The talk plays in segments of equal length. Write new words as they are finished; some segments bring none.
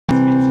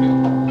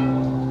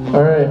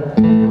Alright,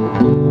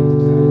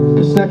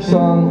 this next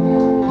song,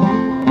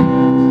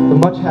 a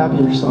much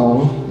happier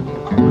song.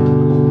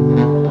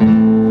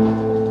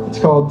 It's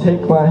called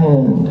Take My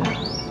Hand.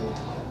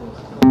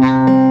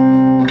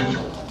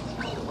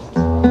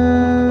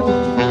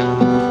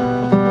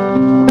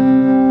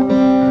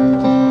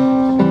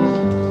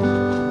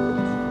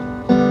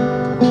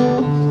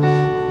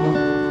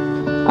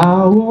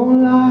 I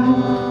won't lie,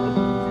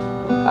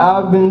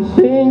 I've been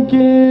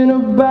thinking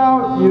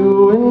about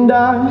you and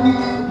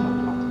I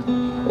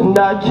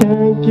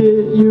can't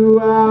get you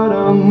out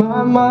of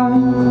my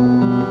mind.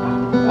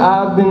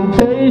 I've been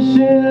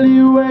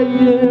patiently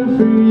waiting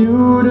for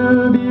you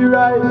to be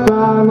right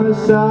by my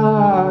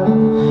side.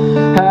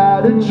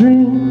 Had a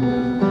dream,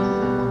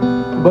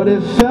 but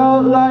it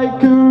felt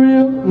like a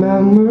real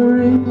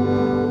memory.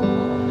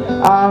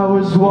 I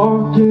was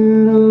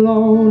walking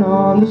alone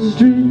on the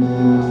street,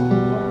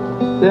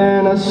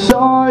 then I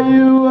saw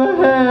you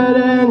ahead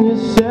and you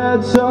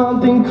said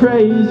something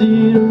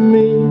crazy to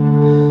me.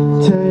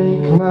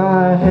 Take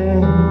my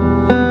hand,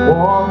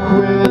 walk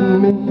with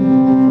me,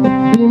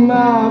 be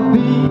my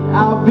beat,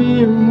 I'll be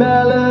your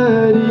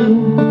melody.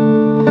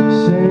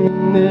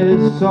 Sing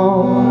this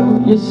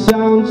song, you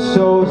sound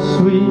so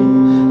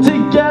sweet.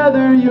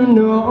 Together you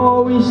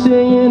know we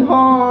sing in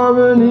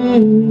harmony.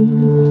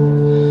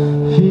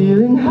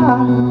 Feeling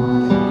high,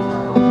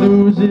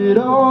 lose it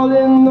all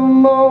in the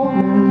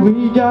moment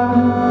we got.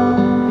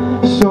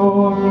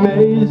 So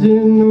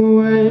amazing the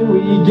way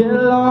we get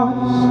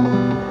lost.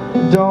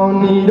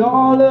 Don't need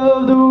all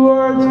of the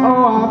words,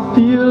 oh I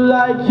feel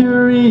like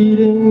you're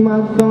reading my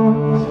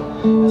thoughts.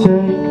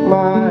 Take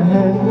my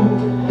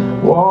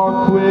hand,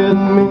 walk with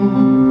me,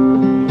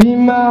 be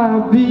my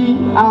beat,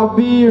 I'll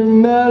be your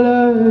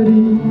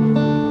melody.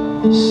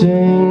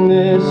 Sing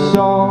this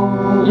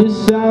song, you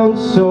sound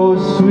so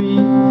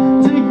sweet.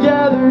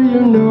 Together you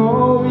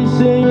know we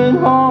sing in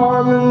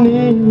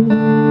harmony.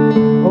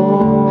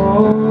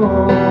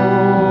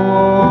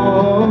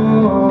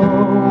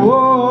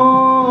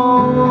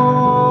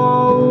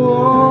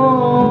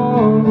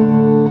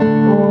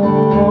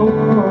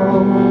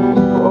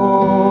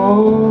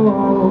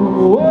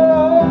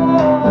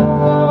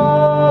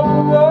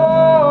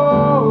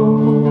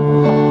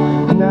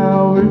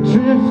 Now we're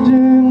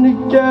drifting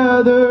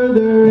together,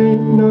 there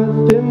ain't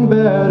nothing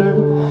better.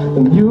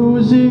 The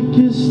music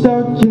is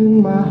stuck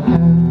in my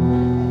head.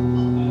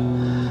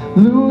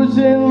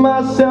 Losing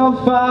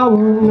myself, I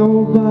want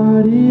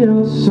nobody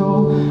else.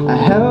 So I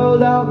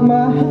held out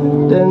my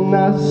hand and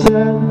I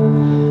said,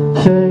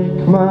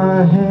 take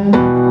my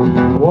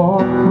hand,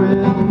 walk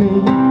with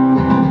me,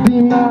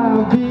 be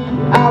my beat,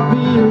 I'll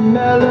be your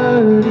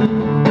melody.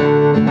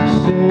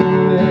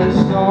 Sing this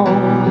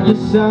song, you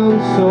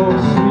sound so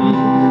sweet.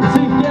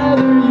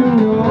 Together you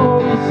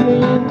know we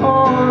sing in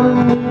harmony.